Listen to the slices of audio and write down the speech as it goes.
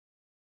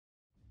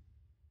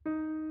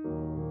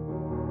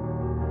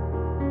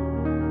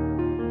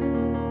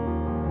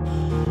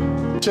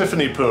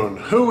Tiffany Poon.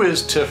 Who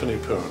is Tiffany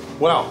Poon?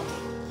 Well,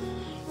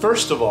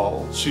 first of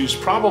all, she's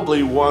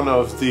probably one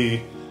of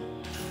the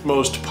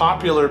most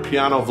popular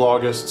piano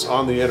vlogists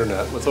on the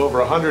internet with over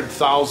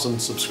 100,000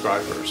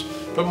 subscribers.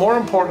 But more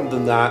important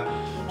than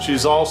that,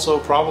 she's also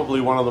probably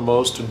one of the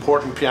most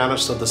important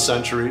pianists of the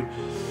century.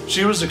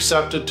 She was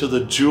accepted to the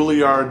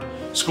Juilliard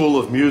School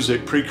of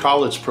Music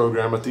pre-college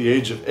program at the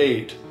age of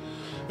 8.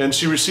 And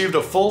she received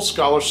a full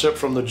scholarship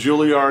from the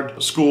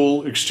Juilliard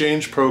School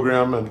Exchange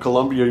Program and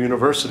Columbia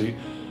University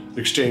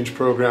Exchange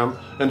Program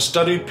and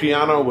studied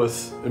piano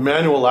with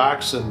Emanuel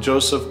Ax and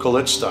Joseph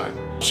Kolichstein.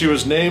 She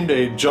was named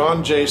a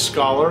John Jay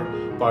Scholar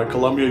by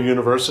Columbia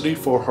University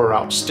for her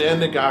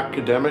outstanding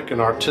academic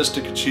and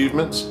artistic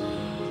achievements.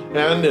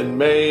 And in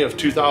May of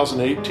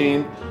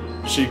 2018,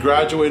 she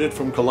graduated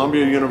from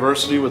Columbia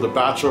University with a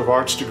Bachelor of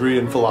Arts degree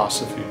in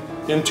philosophy.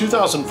 In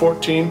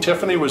 2014,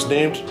 Tiffany was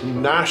named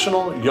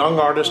National Young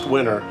Artist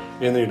Winner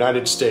in the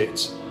United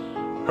States.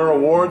 Her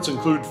awards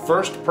include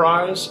First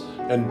Prize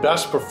and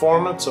Best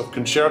Performance of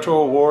Concerto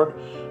Award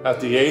at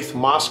the 8th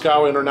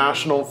Moscow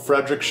International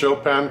Frédéric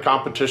Chopin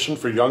Competition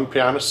for Young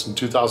Pianists in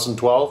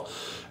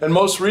 2012. And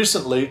most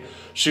recently,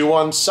 she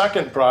won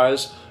second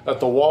prize at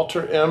the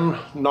Walter M.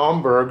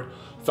 Naumburg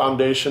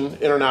Foundation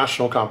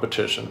International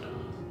Competition.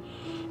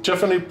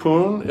 Tiffany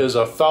Poon is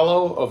a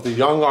fellow of the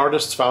Young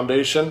Artists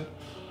Foundation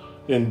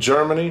in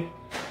Germany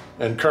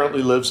and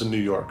currently lives in New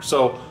York.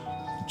 So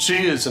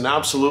she is an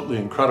absolutely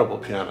incredible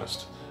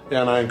pianist.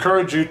 And I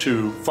encourage you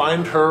to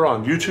find her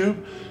on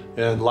YouTube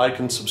and like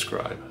and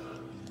subscribe.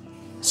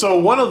 So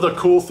one of the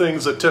cool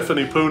things that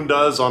Tiffany Poon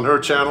does on her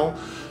channel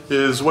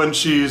is when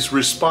she's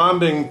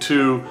responding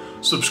to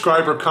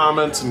subscriber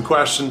comments and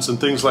questions and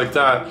things like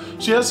that,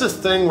 she has this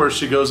thing where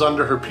she goes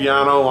under her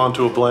piano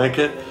onto a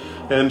blanket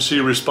and she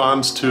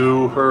responds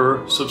to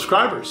her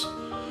subscribers.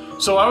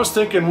 So I was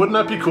thinking, wouldn't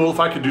that be cool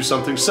if I could do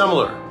something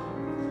similar?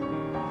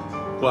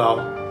 Well,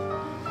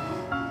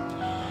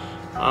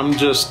 I'm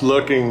just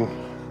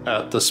looking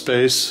at the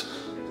space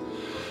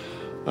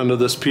under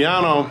this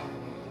piano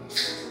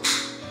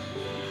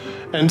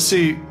and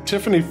see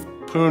Tiffany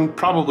Poon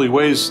probably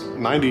weighs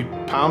 90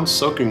 pounds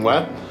soaking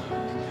wet,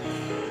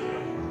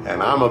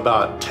 and I'm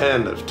about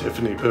 10 of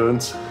Tiffany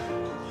Poon's.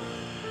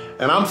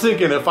 And I'm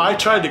thinking if I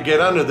tried to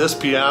get under this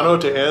piano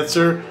to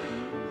answer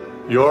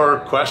your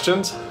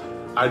questions,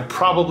 I'd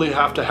probably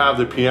have to have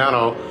the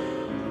piano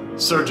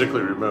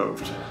surgically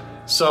removed.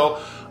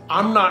 So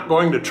I'm not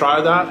going to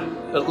try that,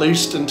 at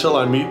least until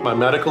I meet my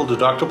medical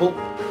deductible.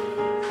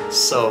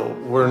 So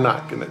we're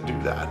not gonna do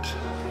that,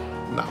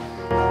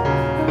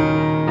 no.